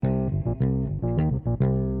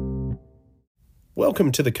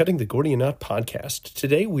Welcome to the Cutting the Gordian Knot podcast.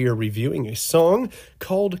 Today we are reviewing a song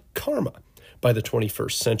called Karma by the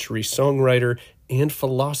 21st century songwriter and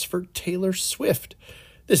philosopher Taylor Swift.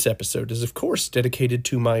 This episode is of course dedicated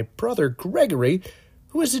to my brother Gregory,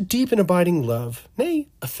 who has a deep and abiding love, nay,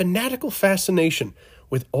 a fanatical fascination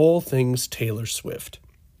with all things Taylor Swift.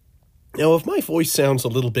 Now, if my voice sounds a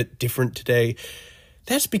little bit different today,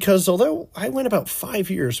 that's because although I went about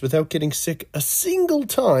 5 years without getting sick a single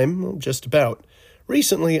time, well, just about,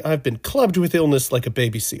 recently I've been clubbed with illness like a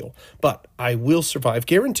baby seal. But I will survive,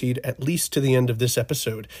 guaranteed, at least to the end of this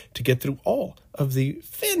episode, to get through all of the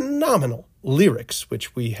phenomenal lyrics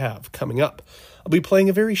which we have coming up. I'll be playing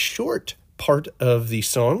a very short part of the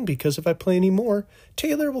song because if I play any more,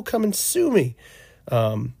 Taylor will come and sue me.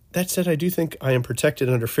 That said, I do think I am protected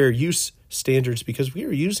under fair use standards because we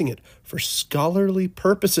are using it for scholarly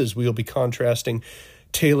purposes. We will be contrasting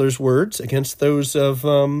Taylor's words against those of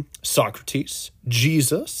Socrates,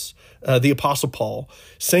 Jesus, the Apostle Paul,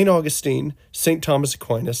 St. Augustine, St. Thomas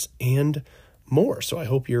Aquinas, and more. So I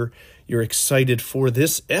hope you're excited for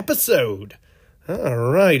this episode. All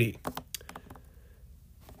righty.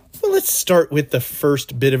 Well, let's start with the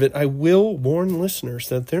first bit of it. I will warn listeners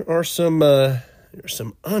that there are some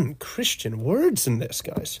unchristian words in this,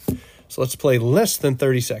 guys. So let's play less than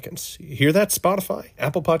 30 seconds. You hear that, Spotify,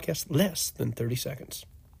 Apple Podcasts? Less than 30 seconds.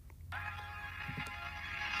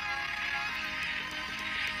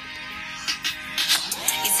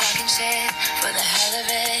 You're talking shit for the hell of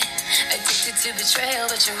it. Addicted to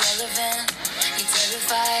betrayal, but you're relevant. You're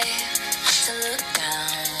terrified to look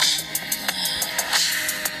down.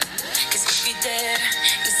 Cause if you dare,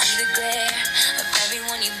 you see the glare of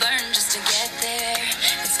everyone you burn just to get there.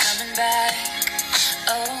 It's coming back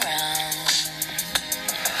around.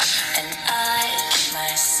 And I keep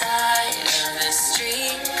my side of the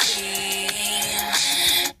street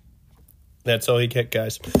clean. That's all you get,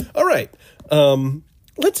 guys. All right.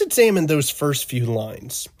 Let's examine those first few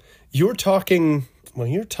lines. You're talking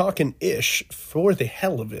ish for the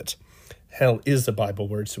hell of it. Hell is a Bible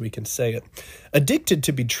word, so we can say it. Addicted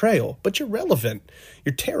to betrayal, but you're relevant.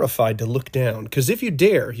 You're terrified to look down, because if you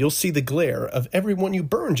dare, you'll see the glare of everyone you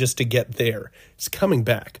burn just to get there. It's coming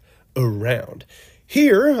back around.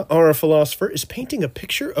 Here, our philosopher is painting a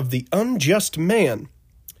picture of the unjust man.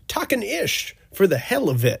 Talking ish for the hell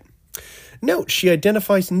of it. Note, she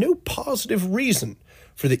identifies no positive reason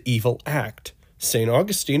for the evil act. St.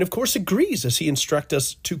 Augustine, of course, agrees as he instructs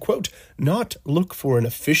us to, quote, not look for an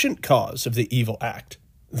efficient cause of the evil act.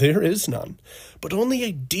 There is none, but only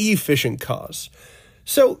a deficient cause.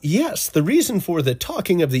 So, yes, the reason for the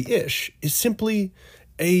talking of the ish is simply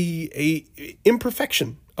a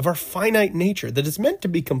imperfection of our finite nature that is meant to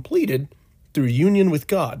be completed through union with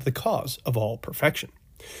God, the cause of all perfection.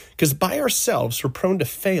 Because by ourselves, we're prone to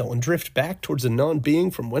fail and drift back towards a non-being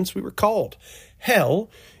from whence we were called. Hell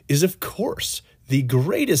is, of course, the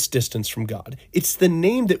greatest distance from God. It's the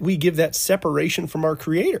name that we give that separation from our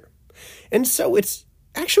Creator. And so it's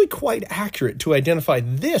actually quite accurate to identify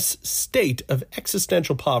this state of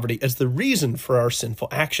existential poverty as the reason for our sinful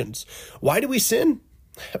actions. Why do we sin?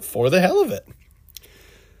 For the hell of it.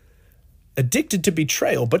 Addicted to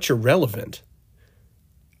betrayal, but you're relevant.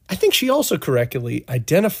 I think she also correctly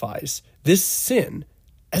identifies this sin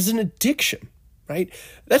as an addiction, right?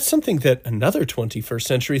 That's something that another 21st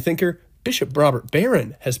century thinker, Bishop Robert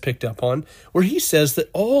Barron, has picked up on, where he says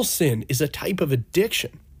that all sin is a type of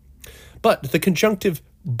addiction. But the conjunctive,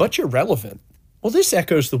 but you're relevant, well, this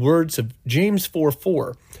echoes the words of James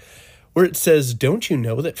 4:4, where it says, don't you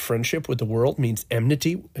know that friendship with the world means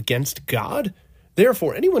enmity against God?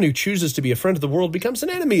 Therefore, anyone who chooses to be a friend of the world becomes an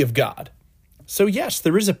enemy of God. So yes,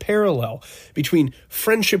 there is a parallel between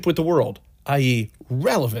friendship with the world, i.e.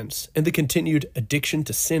 relevance, and the continued addiction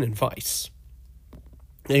to sin and vice.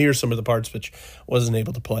 Now here's some of the parts which I wasn't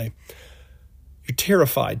able to play. You're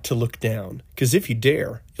terrified to look down, because if you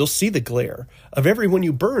dare, you'll see the glare of everyone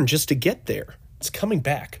you burn just to get there. It's coming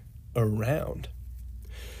back around.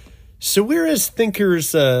 So whereas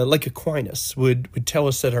thinkers like Aquinas would tell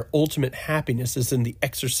us that our ultimate happiness is in the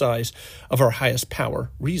exercise of our highest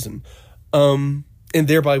power, reason, and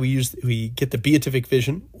thereby we get the beatific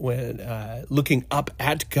vision when looking up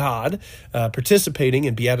at God, participating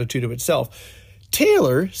in beatitude itself.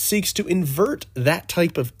 Taylor seeks to invert that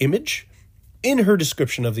type of image in her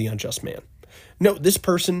description of the unjust man. Note, this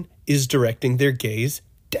person is directing their gaze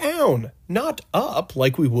down, not up,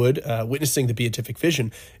 like we would witnessing the beatific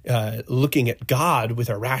vision, looking at God with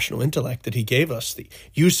our rational intellect that he gave us, the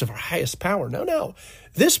use of our highest power. No.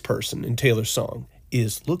 This person in Taylor's song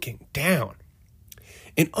is looking down.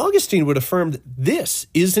 And Augustine would affirm that this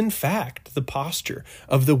is, in fact, the posture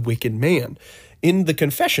of the wicked man. In the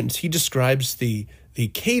Confessions, he describes the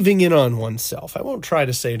caving in on oneself. I won't try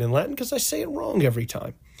to say it in Latin because I say it wrong every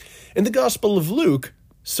time. And the Gospel of Luke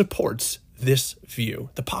supports this view,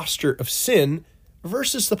 the posture of sin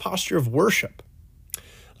versus the posture of worship.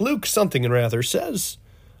 Luke something and rather says,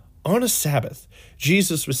 on a Sabbath,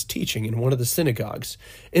 Jesus was teaching in one of the synagogues,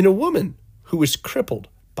 and a woman who was crippled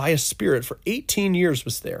by a spirit for 18 years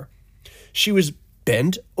was there. She was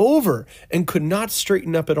bent over and could not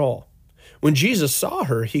straighten up at all. When Jesus saw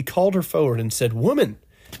her, he called her forward and said, "Woman,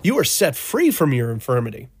 you are set free from your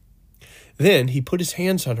infirmity." Then he put his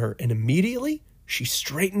hands on her, and immediately she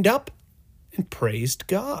straightened up and praised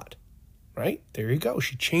God. Right? There you go.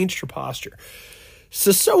 She changed her posture.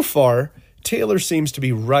 So far, Taylor seems to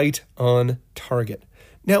be right on target.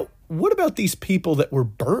 Now, what about these people that were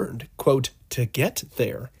burned, quote, to get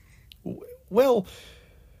there? Well,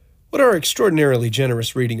 what our extraordinarily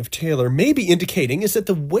generous reading of Taylor may be indicating is that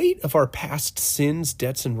the weight of our past sins,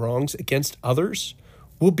 debts, and wrongs against others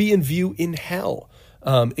will be in view in hell,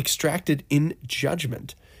 extracted in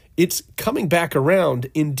judgment. It's coming back around,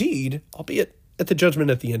 indeed, albeit at the judgment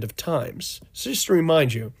at the end of times. So just to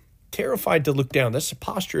remind you, terrified to look down, that's the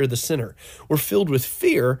posture of the sinner. We're filled with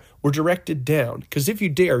fear, we're directed down, because if you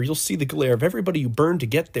dare, you'll see the glare of everybody you burned to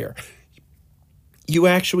get there. You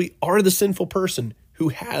actually are the sinful person who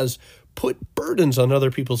has put burdens on other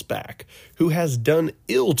people's back, who has done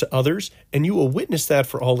ill to others, and you will witness that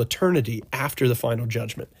for all eternity after the final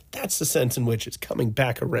judgment. That's the sense in which it's coming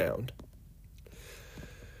back around.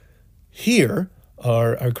 Here,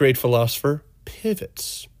 our great philosopher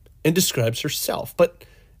pivots and describes herself, but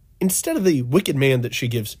instead of the wicked man that she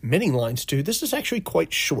gives many lines to, this is actually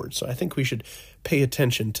quite short, so I think we should pay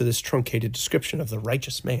attention to this truncated description of the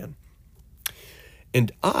righteous man.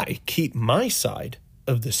 And I keep my side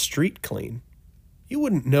of the street clean. You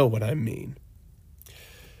wouldn't know what I mean.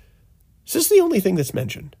 Is this the only thing that's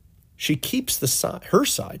mentioned? She keeps her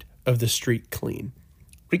side of the street clean.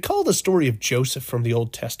 Recall the story of Joseph from the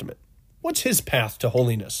Old Testament. What's his path to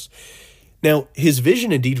holiness? Now, his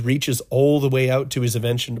vision indeed reaches all the way out to his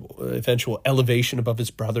eventual elevation above his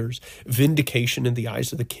brothers, vindication in the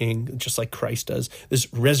eyes of the king, just like Christ does,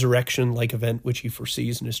 this resurrection-like event which he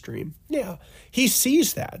foresees in his dream. Yeah, he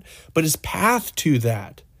sees that, but his path to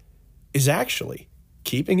that is actually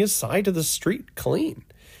keeping his side of the street clean.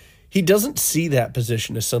 He doesn't see that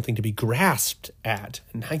position as something to be grasped at,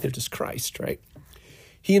 and neither does Christ, right?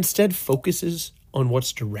 He instead focuses on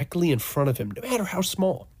what's directly in front of him, no matter how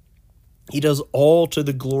small. He does all to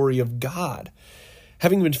the glory of God.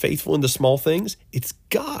 Having been faithful in the small things, it's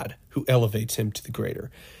God who elevates him to the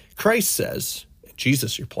greater. Christ says, and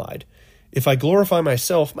Jesus replied, "If I glorify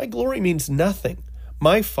myself, my glory means nothing.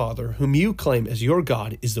 My Father, whom you claim as your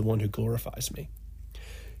God, is the one who glorifies me."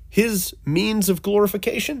 His means of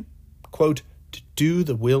glorification, quote, "to do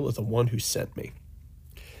the will of the one who sent me."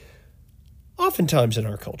 Oftentimes in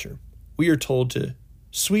our culture, we are told to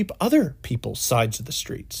sweep other people's sides of the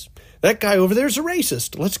streets. That guy over there is a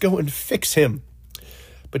racist. Let's go and fix him.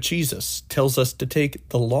 But Jesus tells us to take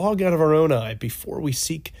the log out of our own eye before we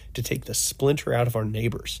seek to take the splinter out of our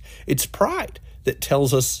neighbor's. It's pride that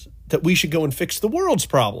tells us that we should go and fix the world's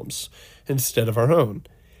problems instead of our own.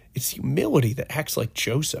 It's humility that acts like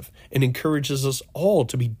Joseph and encourages us all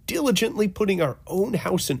to be diligently putting our own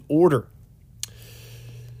house in order.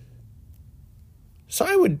 So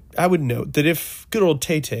I would note that if good old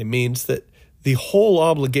Tete means that the whole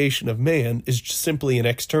obligation of man is just simply an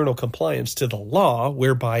external compliance to the law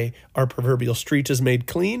whereby our proverbial street is made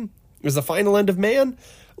clean, is the final end of man,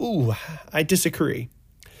 I disagree.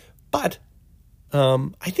 But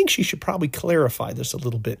I think she should probably clarify this a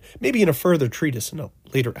little bit, maybe in a further treatise in a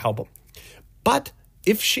later album. But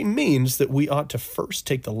if she means that we ought to first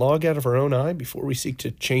take the log out of our own eye before we seek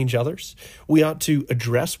to change others, we ought to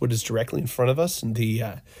address what is directly in front of us in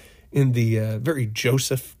the very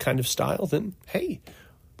Joseph kind of style, then, hey,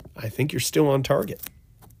 I think you're still on target.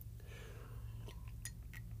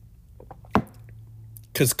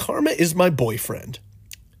 Because karma is my boyfriend.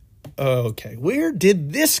 Okay, where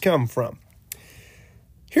did this come from?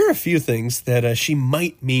 Here are a few things that she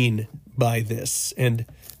might mean by this, and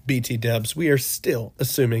BT Dubs, we are still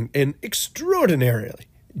assuming an extraordinarily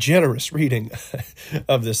generous reading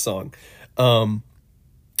of this song. All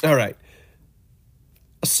right.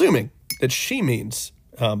 Assuming that she means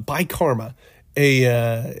by karma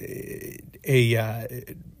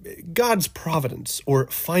God's providence or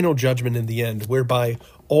final judgment in the end, whereby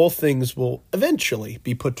all things will eventually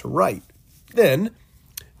be put to right, then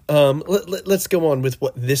let's go on with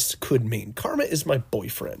what this could mean. Karma is my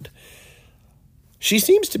boyfriend. She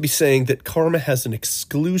seems to be saying that karma has an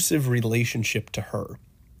exclusive relationship to her.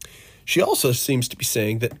 She also seems to be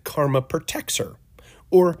saying that karma protects her,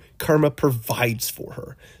 or karma provides for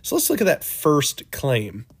her. So let's look at that first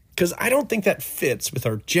claim, because I don't think that fits with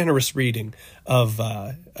our generous reading of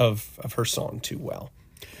her song too well.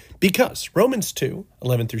 Because Romans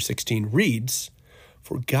 2:11-16 reads,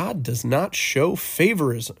 "For God does not show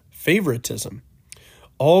favoritism.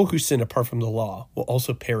 All who sin apart from the law will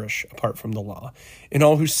also perish apart from the law, and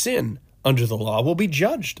all who sin under the law will be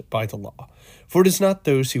judged by the law. For it is not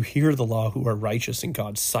those who hear the law who are righteous in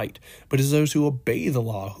God's sight, but it is those who obey the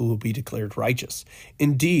law who will be declared righteous.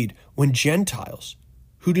 Indeed, when Gentiles,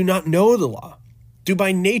 who do not know the law, do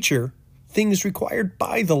by nature things required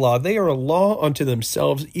by the law, they are a law unto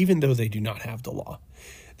themselves, even though they do not have the law.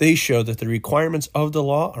 They show that the requirements of the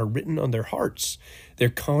law are written on their hearts. Their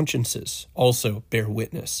consciences also bear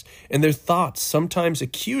witness, and their thoughts sometimes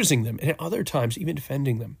accusing them, and at other times even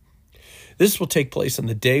defending them. This will take place on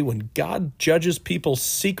the day when God judges people's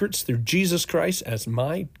secrets through Jesus Christ, as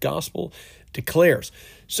my gospel declares."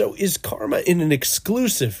 So is karma in an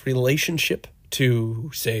exclusive relationship to,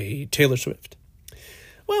 say, Taylor Swift?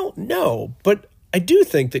 Well, no, but I do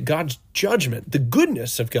think that God's judgment, the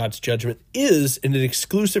goodness of God's judgment, is in an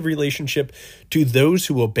exclusive relationship to those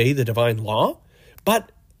who obey the divine law.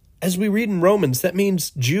 But as we read in Romans, that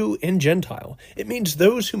means Jew and Gentile. It means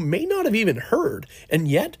those who may not have even heard, and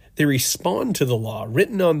yet they respond to the law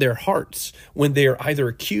written on their hearts when they are either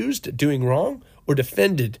accused of doing wrong or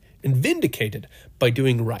defended and vindicated by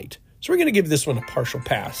doing right. So we're going to give this one a partial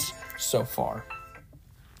pass so far.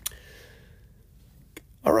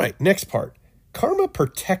 All right, next part. Karma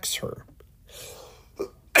protects her.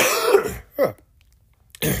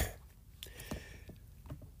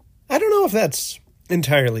 I don't know if that's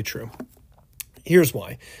entirely true. Here's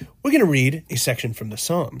why. We're going to read a section from the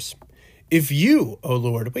Psalms. "If you, O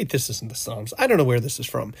Lord," wait, this isn't the Psalms. I don't know where this is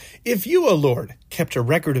from. "If you, O Lord, kept a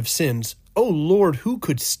record of sins, O Lord, who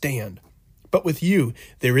could stand? But with you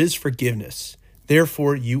there is forgiveness.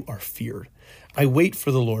 Therefore you are feared. I wait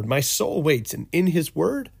for the Lord. My soul waits, and in his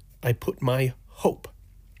word I put my hope."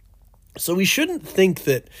 So we shouldn't think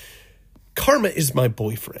that karma is my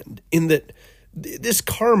boyfriend, in that this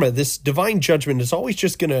karma, this divine judgment, is always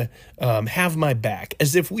just going to have my back,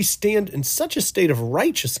 as if we stand in such a state of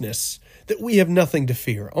righteousness that we have nothing to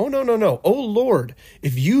fear. Oh, no, no, no. Oh, Lord,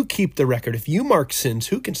 if you keep the record, if you mark sins,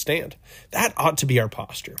 who can stand? That ought to be our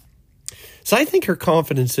posture. So I think her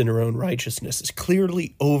confidence in her own righteousness is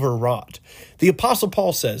clearly overwrought. The Apostle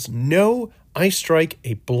Paul says, "No, I strike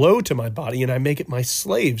a blow to my body and I make it my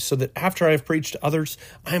slave, so that after I have preached to others,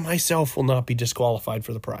 I myself will not be disqualified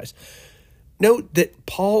for the prize." Note that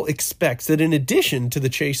Paul expects that in addition to the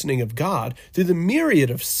chastening of God, through the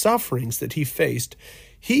myriad of sufferings that he faced,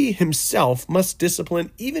 he himself must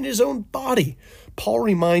discipline even his own body. Paul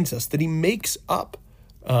reminds us that he makes up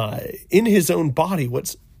in his own body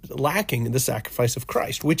what's lacking in the sacrifice of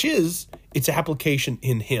Christ, which is its application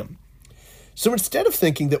in him. So instead of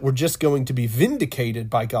thinking that we're just going to be vindicated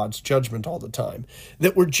by God's judgment all the time,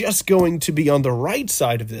 that we're just going to be on the right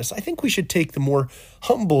side of this, I think we should take the more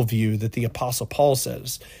humble view that the Apostle Paul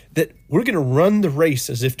says, that we're going to run the race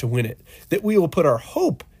as if to win it, that we will put our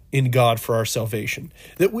hope in God for our salvation,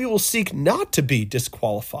 that we will seek not to be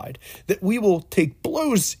disqualified, that we will take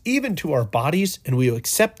blows even to our bodies, and we will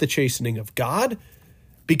accept the chastening of God,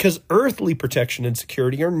 because earthly protection and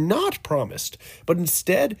security are not promised, but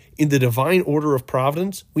instead, in the divine order of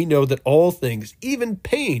providence, we know that all things, even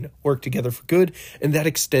pain, work together for good, and that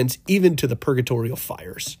extends even to the purgatorial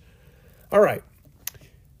fires. All right.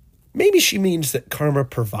 Maybe she means that karma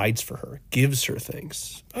provides for her, gives her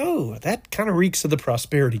things. Oh, that kind of reeks of the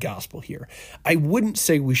prosperity gospel here. I wouldn't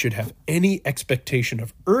say we should have any expectation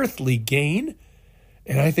of earthly gain,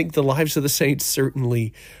 and I think the lives of the saints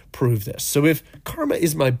certainly prove this. So if karma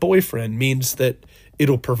is my boyfriend means that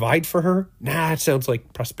it'll provide for her, it sounds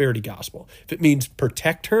like prosperity gospel. If it means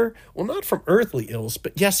protect her, well, not from earthly ills,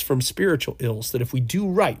 but yes, from spiritual ills, that if we do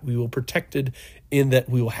right, we will be protected in that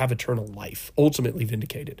we will have eternal life, ultimately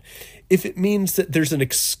vindicated. If it means that there's an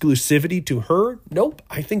exclusivity to her, nope.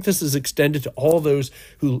 I think this is extended to all those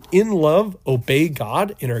who in love obey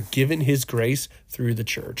God and are given his grace through the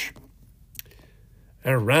church.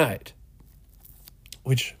 All right.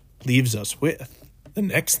 Which leaves us with the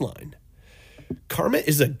next line. Karma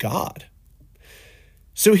is a god.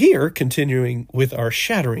 So here, continuing with our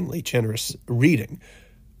shatteringly generous reading,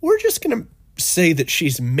 we're just going to say that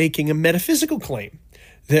she's making a metaphysical claim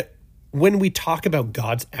that when we talk about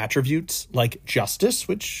God's attributes like justice,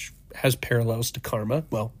 which has parallels to karma,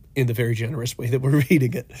 well, in the very generous way that we're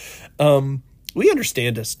reading it, we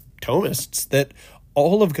understand as Thomists that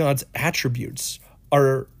all of God's attributes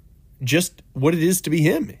are just what it is to be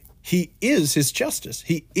him. He is his justice.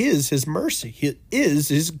 He is his mercy. He is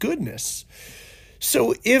his goodness.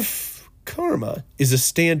 So if karma is a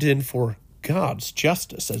stand-in for God's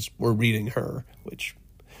justice, as we're reading her, which,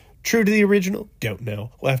 true to the original, don't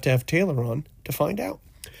know. We'll have to have Taylor on to find out.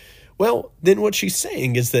 Well, then what she's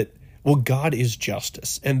saying is that, well, God is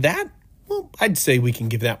justice. And that, well, I'd say we can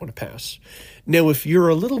give that one a pass. Now, if you're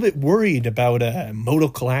a little bit worried about modal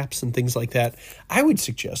collapse and things like that, I would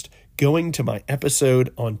suggest going to my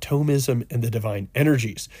episode on Thomism and the divine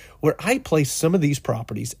energies, where I place some of these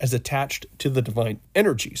properties as attached to the divine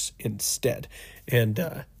energies instead.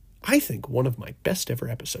 And I think one of my best ever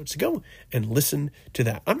episodes. So go and listen to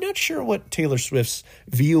that. I'm not sure what Taylor Swift's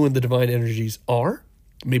view in the divine energies are.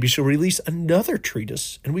 Maybe she'll release another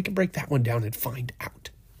treatise and we can break that one down and find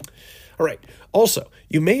out. All right. Also,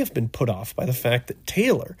 you may have been put off by the fact that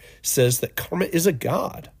Taylor says that karma is a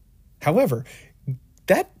god. However,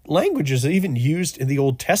 that language is even used in the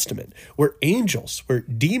Old Testament, where angels, where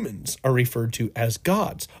demons are referred to as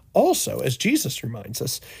gods. Also, as Jesus reminds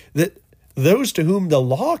us, that those to whom the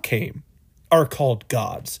law came are called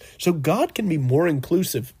gods. So God can be more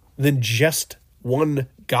inclusive than just one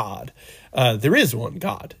God. There is one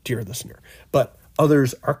God, dear listener, but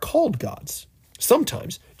others are called gods.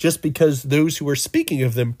 Sometimes just because those who are speaking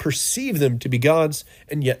of them perceive them to be gods,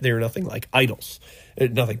 and yet they are nothing like idols.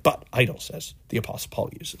 Nothing but idols, as the Apostle Paul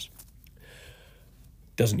uses.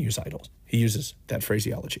 Doesn't use idols. He uses that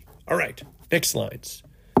phraseology. All right, next lines.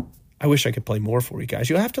 I wish I could play more for you guys.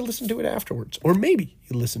 You'll have to listen to it afterwards. Or maybe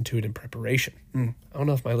you listen to it in preparation. I don't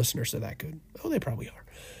know if my listeners are that good. Oh, they probably are.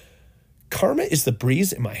 Karma is the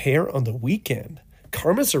breeze in my hair on the weekend.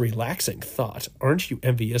 Karma's a relaxing thought. Aren't you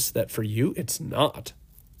envious that for you it's not?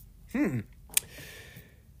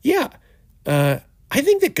 Yeah. I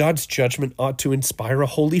think that God's judgment ought to inspire a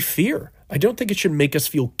holy fear. I don't think it should make us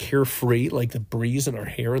feel carefree like the breeze in our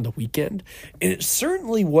hair on the weekend. And it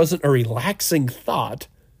certainly wasn't a relaxing thought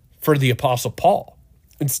for the Apostle Paul.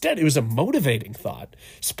 Instead, it was a motivating thought,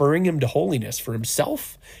 spurring him to holiness for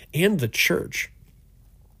himself and the church.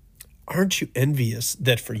 Aren't you envious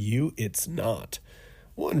that for you it's not?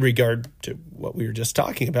 Well, in regard to what we were just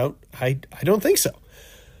talking about, I don't think so.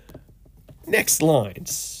 Next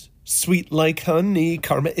lines. Sweet like honey,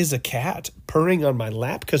 karma is a cat, purring on my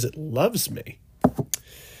lap because it loves me.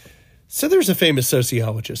 So there's a famous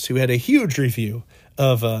sociologist who had a huge review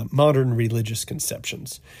of modern religious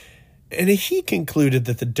conceptions. And he concluded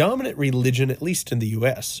that the dominant religion, at least in the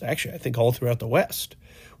U.S., actually I think all throughout the West,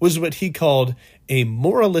 was what he called a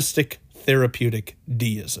moralistic therapeutic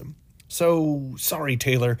deism. So, sorry,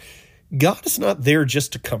 Taylor, God is not there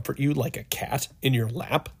just to comfort you like a cat in your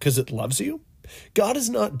lap because it loves you. God is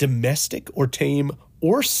not domestic or tame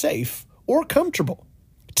or safe or comfortable.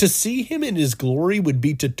 To see him in his glory would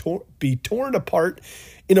be to be torn apart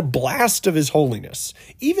in a blast of his holiness.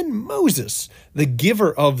 Even Moses, the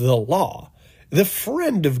giver of the law, the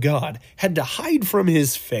friend of God, had to hide from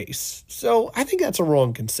his face. So I think that's a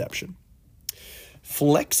wrong conception.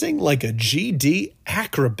 Flexing like a GD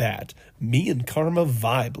acrobat. Me and Karma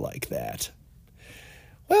vibe like that.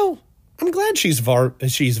 Well, I'm glad she's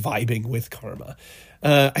vibing with Karma.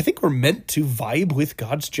 I think we're meant to vibe with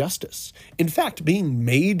God's justice. In fact, being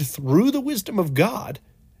made through the wisdom of God,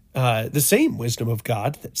 the same wisdom of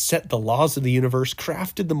God that set the laws of the universe,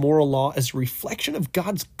 crafted the moral law as a reflection of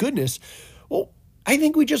God's goodness, well, I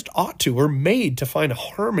think we just ought to. We're made to find a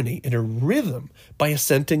harmony and a rhythm by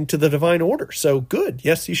assenting to the divine order. So good.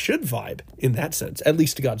 Yes, you should vibe in that sense, at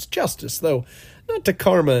least to God's justice, though not to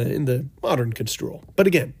karma in the modern construal. But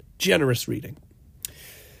again, generous reading.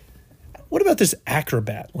 What about this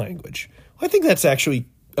acrobat language? Well, I think that's actually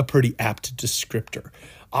a pretty apt descriptor.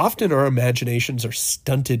 Often our imaginations are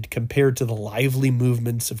stunted compared to the lively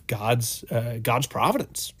movements of God's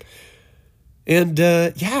providence. And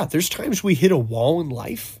there's times we hit a wall in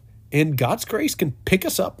life, and God's grace can pick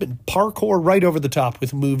us up and parkour right over the top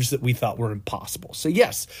with moves that we thought were impossible. So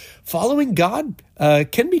yes, following God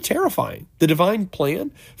can be terrifying. The divine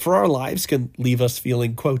plan for our lives can leave us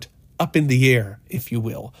feeling, quote, up in the air, if you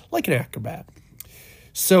will, like an acrobat.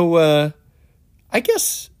 So I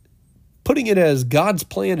guess putting it as God's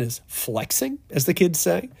plan is flexing, as the kids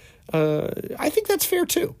say, I think that's fair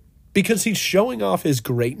too, because he's showing off his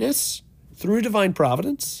greatness through divine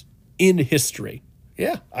providence in history.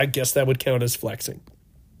 Yeah, I guess that would count as flexing.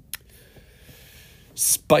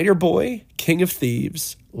 Spider Boy, King of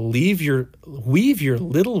Thieves, weave your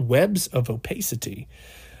little webs of opacity.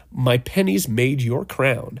 My pennies made your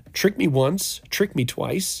crown. Trick me once, trick me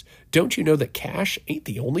twice. Don't you know that cash ain't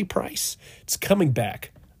the only price? It's coming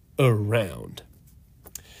back around.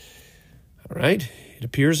 All right, it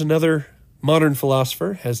appears another modern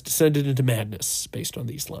philosopher has descended into madness based on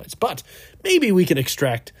these lines. But maybe we can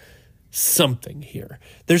extract something here.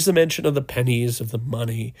 There's the mention of the pennies, of the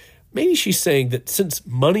money. Maybe she's saying that since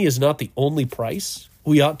money is not the only price,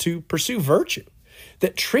 we ought to pursue virtue,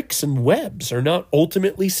 that tricks and webs are not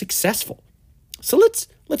ultimately successful. So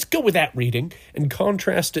let's go with that reading and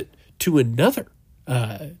contrast it to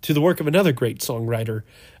to the work of another great songwriter,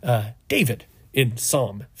 David, in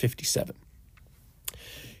Psalm 57.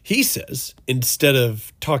 He says, instead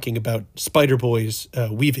of talking about spider boys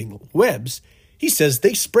weaving webs, he says,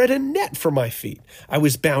 they spread a net for my feet. I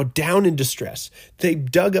was bowed down in distress. They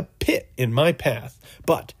dug a pit in my path,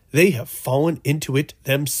 but they have fallen into it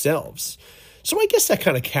themselves. So I guess that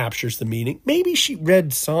kind of captures the meaning. Maybe she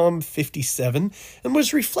read Psalm 57 and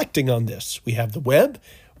was reflecting on this. We have the web.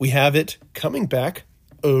 We have it coming back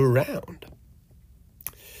around.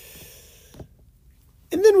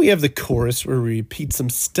 And then we have the chorus where we repeat some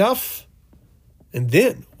stuff. And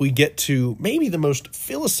then we get to maybe the most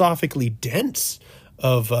philosophically dense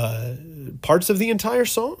of parts of the entire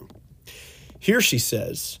song. Here she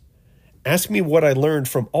says, ask me what I learned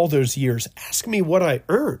from all those years. Ask me what I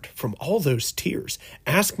earned from all those tears.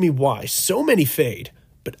 Ask me why so many fade,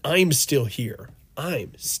 but I'm still here.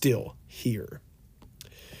 I'm still here.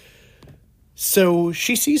 So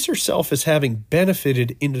she sees herself as having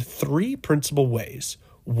benefited in three principal ways.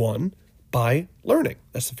 One, by learning.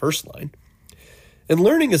 That's the first line. And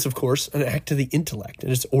learning is, of course, an act of the intellect,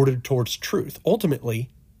 and it's ordered towards truth.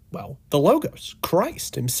 Ultimately, well, the Logos,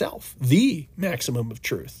 Christ himself, the maximum of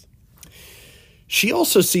truth. She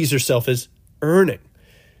also sees herself as earning.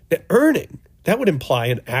 Now, earning, that would imply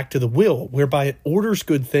an act of the will, whereby it orders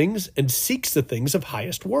good things and seeks the things of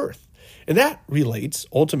highest worth. And that relates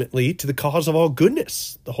ultimately to the cause of all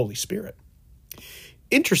goodness, the Holy Spirit.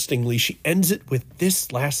 Interestingly, she ends it with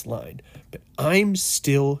this last line, but I'm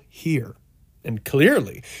still here. And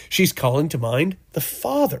clearly, she's calling to mind the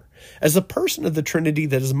Father as the person of the Trinity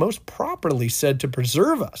that is most properly said to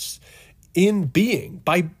preserve us in being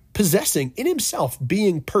by possessing in himself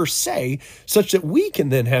being per se, such that we can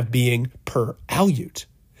then have being per alute.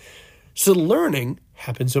 So learning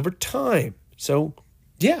happens over time. So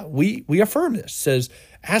yeah, we affirm this. It says,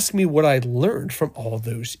 ask me what I learned from all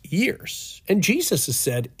those years. And Jesus is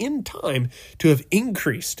said in time to have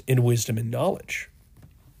increased in wisdom and knowledge.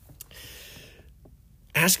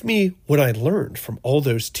 Ask me what I learned from all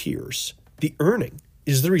those tears. The earning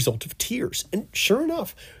is the result of tears. And sure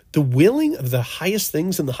enough, the willing of the highest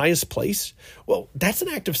things in the highest place, well, that's an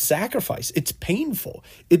act of sacrifice. It's painful.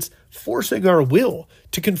 It's forcing our will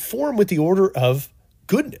to conform with the order of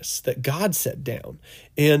goodness that God set down.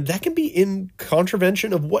 And that can be in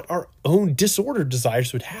contravention of what our own disordered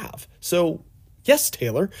desires would have. So, yes,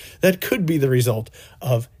 Taylor, that could be the result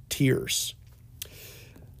of tears.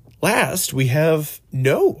 Last, we have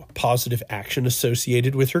no positive action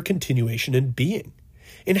associated with her continuation in being.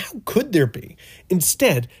 And how could there be?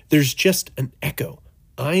 Instead, there's just an echo.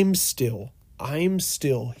 I'm still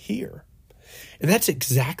here. And that's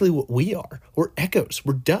exactly what we are. We're echoes,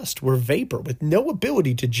 we're dust, we're vapor with no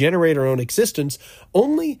ability to generate our own existence,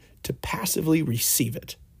 only to passively receive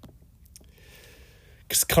it.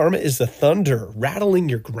 Because karma is the thunder rattling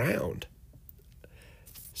your ground.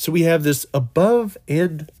 So we have this above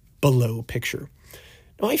and below picture.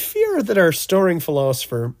 Now, I fear that our starring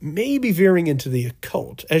philosopher may be veering into the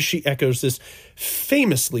occult as she echoes this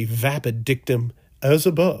famously vapid dictum, as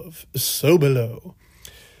above, so below.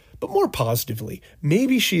 But more positively,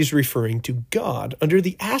 maybe she's referring to God under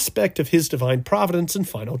the aspect of his divine providence and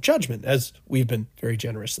final judgment, as we've been very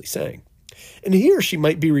generously saying. And here she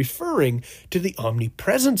might be referring to the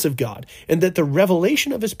omnipresence of God and that the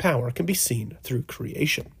revelation of his power can be seen through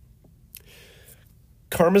creation.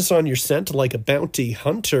 Karma's on your scent like a bounty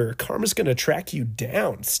hunter. Karma's going to track you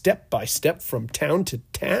down step by step from town to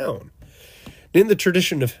town. In the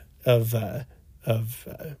tradition of the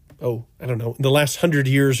last 100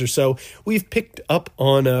 years or so, we've picked up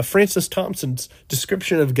on Francis Thompson's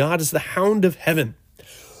description of God as the hound of heaven.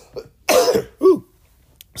 Ooh,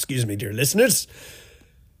 excuse me, dear listeners.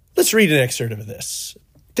 Let's read an excerpt of this.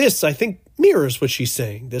 This, I think, mirrors what she's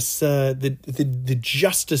saying. This, the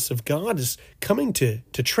justice of God is coming to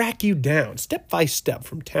track you down step by step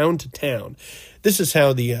from town to town. This is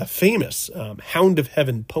how the famous Hound of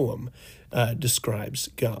Heaven poem describes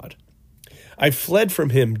God. I fled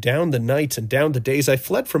from him down the nights and down the days. I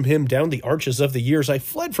fled from him down the arches of the years. I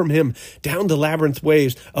fled from him down the labyrinth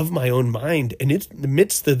ways of my own mind. And in the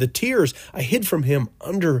midst of the tears, I hid from him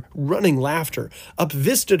under running laughter. Up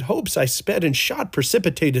vistaed hopes I sped, and shot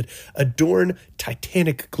precipitated, adorn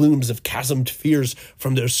titanic glooms of chasmed fears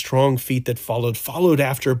from those strong feet that followed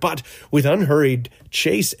after, but with unhurried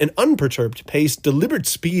chase and unperturbed pace, deliberate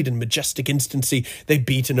speed and majestic instancy, they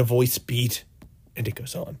beat in a voice beat. And it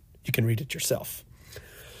goes on. You can read it yourself.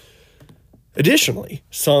 Additionally,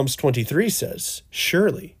 Psalms 23 says,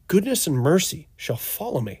 surely goodness and mercy shall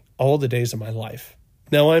follow me all the days of my life.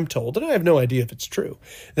 Now I'm told, and I have no idea if it's true,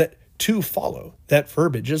 that to follow, that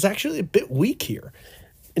verbiage is actually a bit weak here.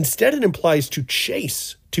 Instead, it implies to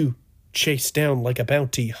chase down like a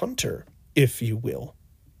bounty hunter, if you will.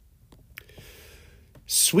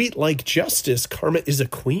 Sweet like justice, karma is a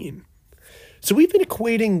queen. So we've been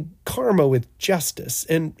equating karma with justice,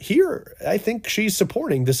 and here I think she's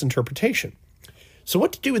supporting this interpretation. So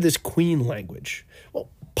what to do with this queen language? Well,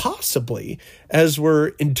 possibly as we're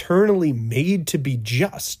internally made to be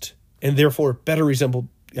just and therefore better resemble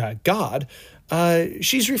God,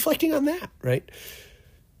 she's reflecting on that, right?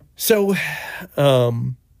 So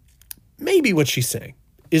maybe what she's saying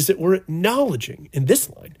is that we're acknowledging in this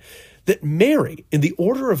line that Mary, in the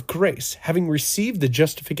order of grace, having received the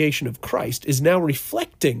justification of Christ, is now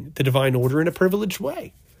reflecting the divine order in a privileged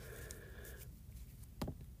way.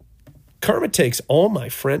 Karma takes all my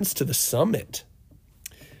friends to the summit.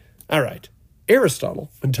 All right. Aristotle,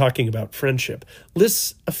 when talking about friendship,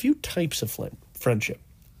 lists a few types of friendship.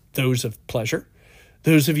 Those of pleasure,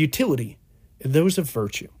 those of utility, and those of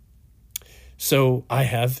virtue. So I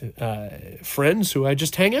have friends who I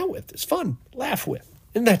just hang out with. It's fun, laugh with.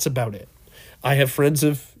 And that's about it. I have friends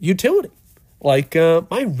of utility, like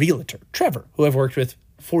my realtor, Trevor, who I've worked with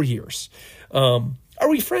for years. Are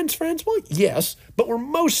we friends? Well, yes, but we're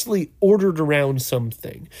mostly ordered around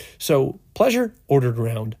something. So pleasure, ordered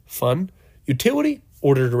around fun. Utility,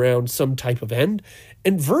 ordered around some type of end.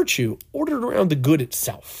 And virtue, ordered around the good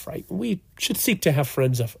itself, right? We should seek to have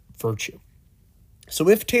friends of virtue. So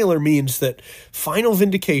if Taylor means that final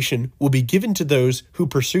vindication will be given to those who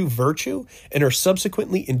pursue virtue and are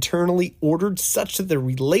subsequently internally ordered such that the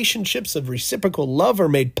relationships of reciprocal love are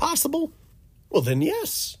made possible, well then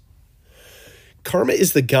yes. Karma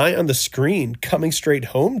is the guy on the screen coming straight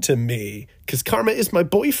home to me because Karma is my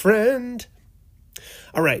boyfriend.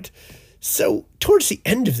 All right. So towards the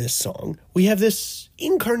end of this song, we have this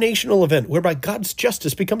incarnational event whereby God's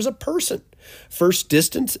justice becomes a person. First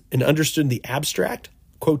distant and understood in the abstract,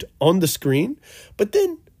 quote, on the screen, but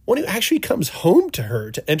then one who actually comes home to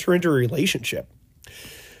her to enter into a relationship.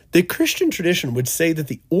 The Christian tradition would say that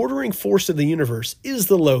the ordering force of the universe is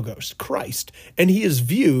the Logos, Christ, and he is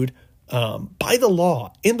viewed by the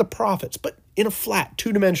law and the prophets, but in a flat,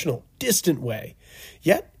 two-dimensional, distant way.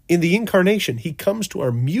 Yet, in the incarnation, he comes to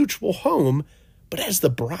our mutual home, but as the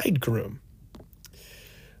bridegroom.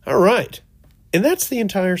 All right. And that's the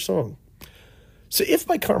entire song. So if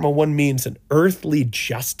by karma one means an earthly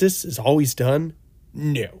justice is always done,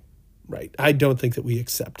 no, right? I don't think that we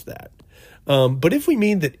accept that. But if we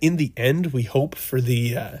mean that in the end, we hope for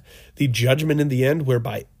the judgment in the end,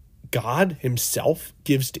 whereby God himself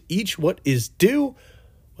gives to each what is due,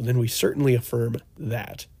 well, then we certainly affirm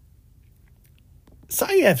that. So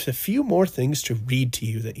I have a few more things to read to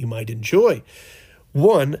you that you might enjoy.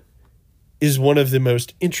 One is one of the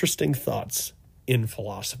most interesting thoughts in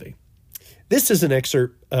philosophy. This is an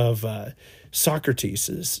excerpt of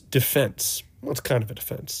Socrates' defense. Well, it's kind of a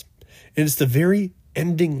defense. And it's the very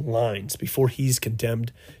ending lines before he's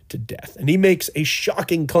condemned to death. And he makes a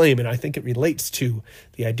shocking claim, and I think it relates to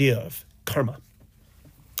the idea of karma.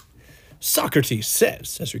 Socrates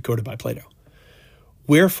says, as recorded by Plato,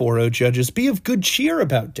 "Wherefore, O judges, be of good cheer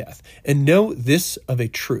about death, and know this of a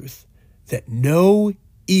truth, that no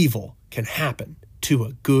evil can happen to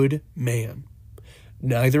a good man,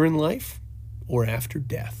 neither in life or after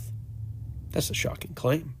death." That's a shocking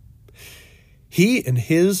claim. "He and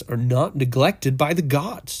his are not neglected by the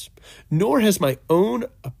gods, nor has my own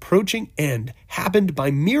approaching end happened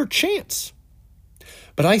by mere chance.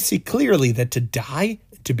 But I see clearly that to die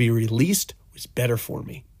and to be released was better for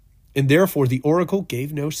me. And therefore the oracle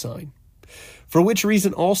gave no sign. For which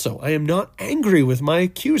reason also I am not angry with my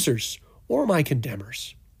accusers or my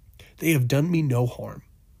condemners. They have done me no harm,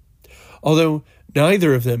 although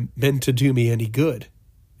neither of them meant to do me any good,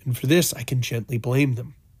 and for this I can gently blame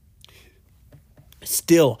them.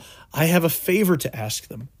 Still, I have a favor to ask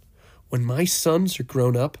them. When my sons are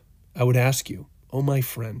grown up, I would ask you, O my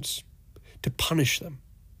friends, to punish them.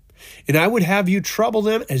 And I would have you trouble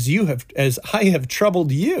them as I have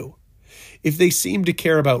troubled you. if they seem to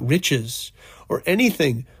care about riches or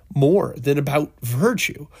anything more than about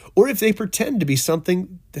virtue, or if they pretend to be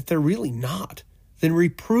something that they're really not, then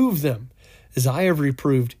reprove them, as I have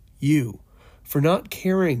reproved you, for not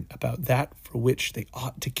caring about that for which they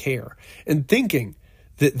ought to care, and thinking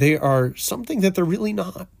that they are something that they're really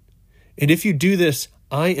not. And if you do this,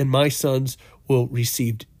 I and my sons will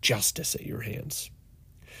receive justice at your hands.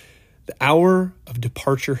 The hour of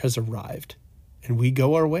departure has arrived, and we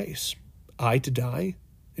go our ways, I to die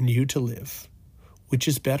and you to live. Which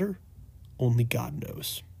is better? Only God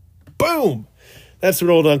knows. Boom! That's what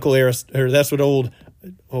old Uncle Aristotle, that's what old,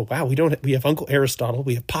 oh wow, we have Uncle Aristotle,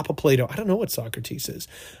 we have Papa Plato. I don't know what Socrates is.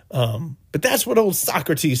 But that's what old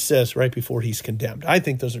Socrates says right before he's condemned. I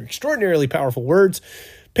think those are extraordinarily powerful words.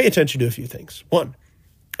 Pay attention to a few things. One,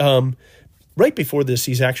 right before this,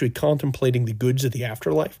 he's actually contemplating the goods of the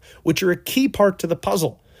afterlife, which are a key part to the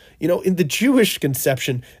puzzle. You know, in the Jewish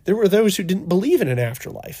conception, there were those who didn't believe in an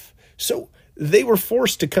afterlife. So they were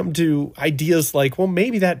forced to come to ideas like, well,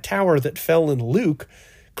 maybe that tower that fell in Luke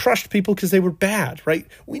crushed people because they were bad, right?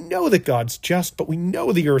 We know that God's just, but we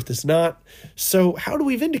know the earth is not. So how do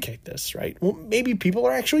we vindicate this, right? Well, maybe people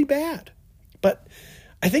are actually bad. But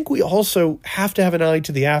I think we also have to have an eye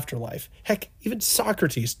to the afterlife. Heck, even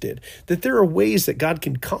Socrates did, that there are ways that God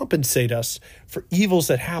can compensate us for evils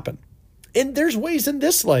that happen. And there's ways in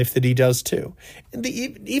this life that he does too. And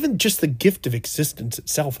even just the gift of existence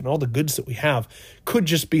itself and all the goods that we have could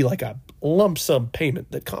just be like a lump sum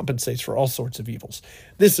payment that compensates for all sorts of evils.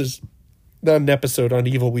 This is not an episode on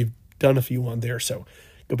evil. We've done a few on there, so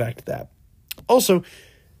go back to that. Also,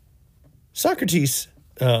 Socrates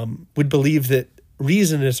would believe that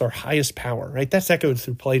reason is our highest power, right? That's echoed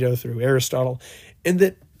through Plato, through Aristotle, and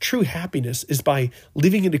that true happiness is by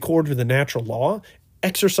living in accord with the natural law,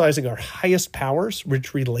 exercising our highest powers,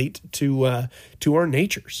 which relate to our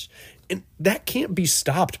natures. And that can't be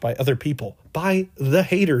stopped by other people, by the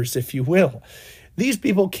haters, if you will. These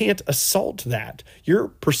people can't assault that. Your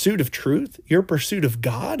pursuit of truth, your pursuit of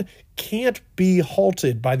God, can't be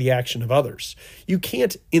halted by the action of others. You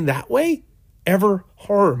can't, in that way, ever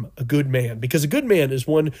harm a good man, because a good man is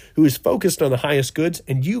one who is focused on the highest goods,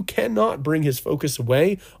 and you cannot bring his focus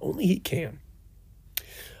away. Only he can.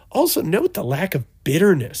 Also, note the lack of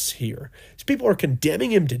bitterness here. These people are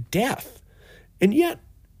condemning him to death, and yet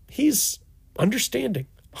he's understanding,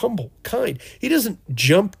 humble, kind. He doesn't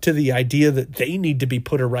jump to the idea that they need to be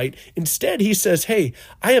put right. Instead, he says, hey,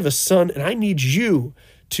 I have a son, and I need you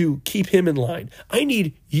to keep him in line. I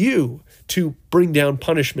need you to bring down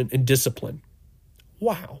punishment and discipline.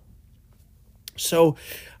 Wow. So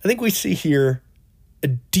I think we see here a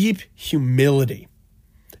deep humility.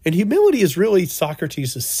 And humility is really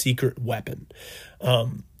Socrates' secret weapon.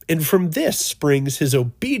 And from this springs his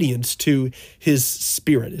obedience to his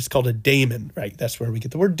spirit. It's called a daemon, right? That's where we get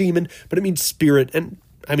the word demon, but it means spirit. And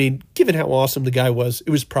I mean, given how awesome the guy was, it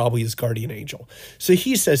was probably his guardian angel. So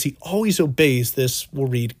he says he always obeys this, we'll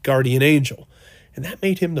read, guardian angel. And that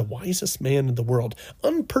made him the wisest man in the world,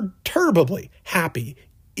 unperturbably happy,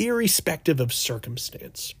 irrespective of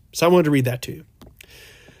circumstance. So I wanted to read that to you.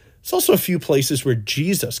 There's also a few places where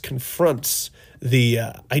Jesus confronts the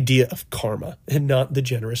idea of karma, and not the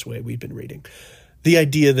generous way we've been reading. The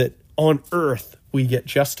idea that on earth we get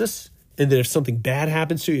justice, and that if something bad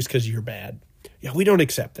happens to you, it's because you're bad. Yeah, we don't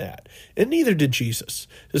accept that. And neither did Jesus.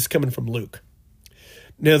 This is coming from Luke.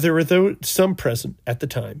 Now, there were some present at the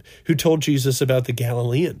time who told Jesus about the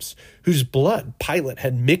Galileans, whose blood Pilate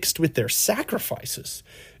had mixed with their sacrifices.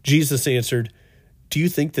 Jesus answered, do you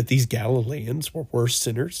think that these Galileans were worse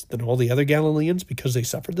sinners than all the other Galileans because they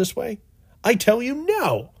suffered this way? I tell you,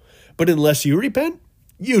 no. But unless you repent,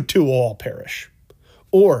 you too will all perish.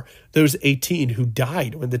 Or those 18 who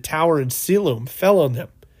died when the tower in Siloam fell on them.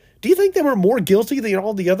 Do you think they were more guilty than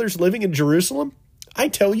all the others living in Jerusalem? I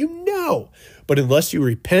tell you, no. But unless you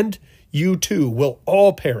repent, you too will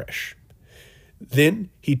all perish. Then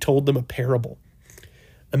he told them a parable.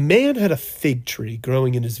 A man had a fig tree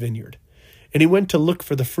growing in his vineyard, and he went to look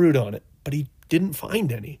for the fruit on it, but he didn't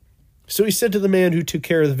find any. So he said to the man who took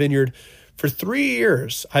care of the vineyard, for 3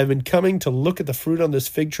 years I have been coming to look at the fruit on this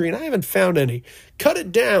fig tree, and I haven't found any. Cut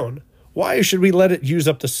it down. Why should we let it use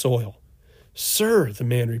up the soil? Sir, the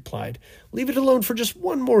man replied, leave it alone for just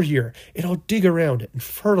 1 more year, and I'll dig around it and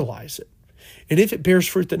fertilize it. And if it bears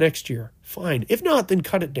fruit the next year, fine. If not, then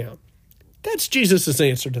cut it down. That's Jesus'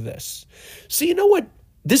 answer to this. So you know what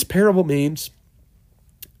this parable means?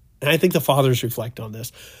 And I think the fathers reflect on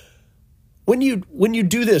this. When you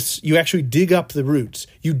do this, you actually dig up the roots.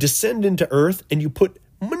 You descend into earth and you put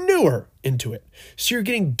manure manure into it. So you're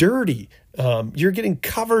getting dirty. You're getting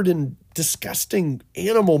covered in disgusting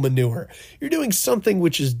animal manure. You're doing something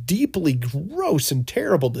which is deeply gross and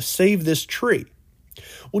terrible to save this tree.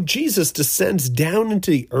 Well, Jesus descends down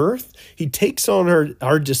into the earth. He takes on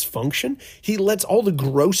our dysfunction. He lets all the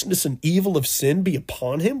grossness and evil of sin be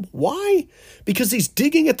upon him. Why? Because he's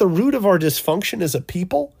digging at the root of our dysfunction as a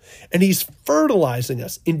people, and he's fertilizing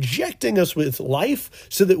us, injecting us with life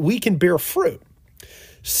so that we can bear fruit.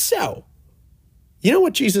 So, you know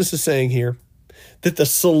what Jesus is saying here? That the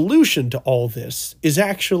solution to all this is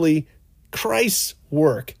actually Christ's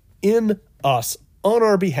work in us on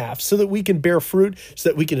our behalf so that we can bear fruit, so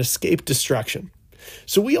that we can escape destruction.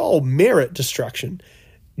 So we all merit destruction,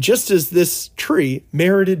 just as this tree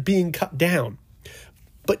merited being cut down.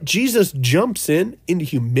 But Jesus jumps in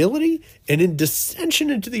humility and in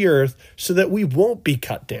descension into the earth so that we won't be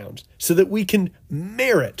cut down, so that we can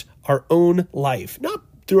merit our own life, not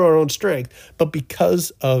through our own strength, but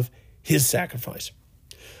because of his sacrifice.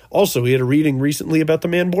 Also, we had a reading recently about the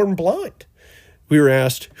man born blind. We were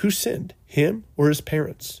asked, who sinned, him or his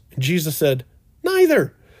parents? And Jesus said,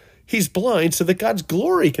 neither. He's blind so that God's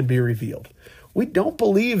glory can be revealed. We don't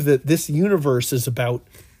believe that this universe is about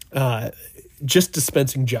just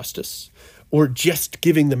dispensing justice or just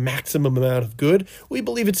giving the maximum amount of good. We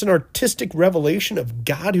believe it's an artistic revelation of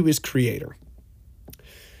God who is creator.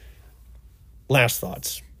 Last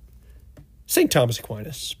thoughts. St. Thomas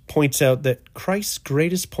Aquinas points out that Christ's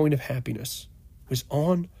greatest point of happiness was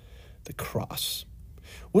on the cross.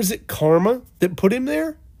 Was it karma that put him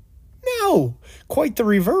there? No, quite the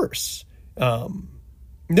reverse.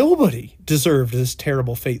 Nobody deserved this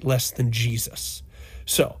terrible fate less than Jesus.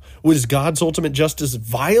 So, was God's ultimate justice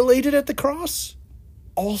violated at the cross?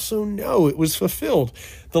 Also, no, it was fulfilled.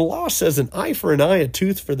 The law says an eye for an eye, a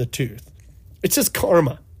tooth for the tooth. It says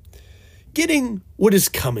karma, getting what is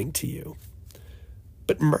coming to you.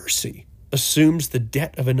 But mercy assumes the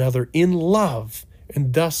debt of another in love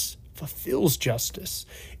and thus fulfills justice.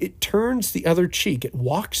 It turns the other cheek. It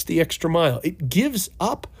walks the extra mile. It gives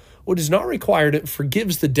up what is not required. It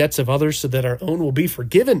forgives the debts of others so that our own will be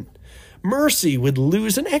forgiven. Mercy would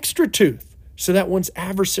lose an extra tooth so that one's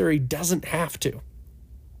adversary doesn't have to.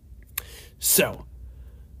 So,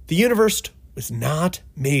 the universe was not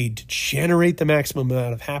made to generate the maximum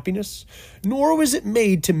amount of happiness, nor was it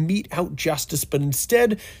made to mete out justice, but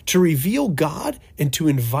instead to reveal God and to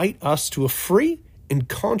invite us to a free and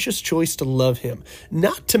conscious choice to love him,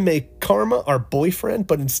 not to make karma our boyfriend,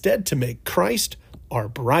 but instead to make Christ our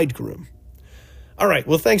bridegroom. All right,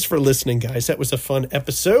 well, thanks for listening, guys. That was a fun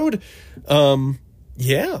episode.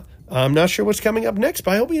 I'm not sure what's coming up next,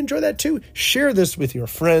 but I hope you enjoy that too. Share this with your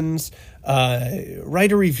friends.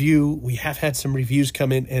 Write a review. We have had some reviews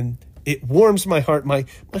come in, and it warms my heart. My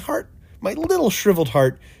little shriveled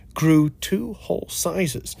heart grew 2 whole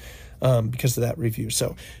sizes because of that review.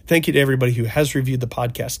 So thank you to everybody who has reviewed the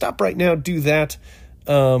podcast. Stop right now, do that.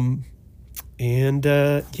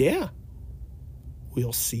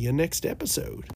 We'll see you next episode.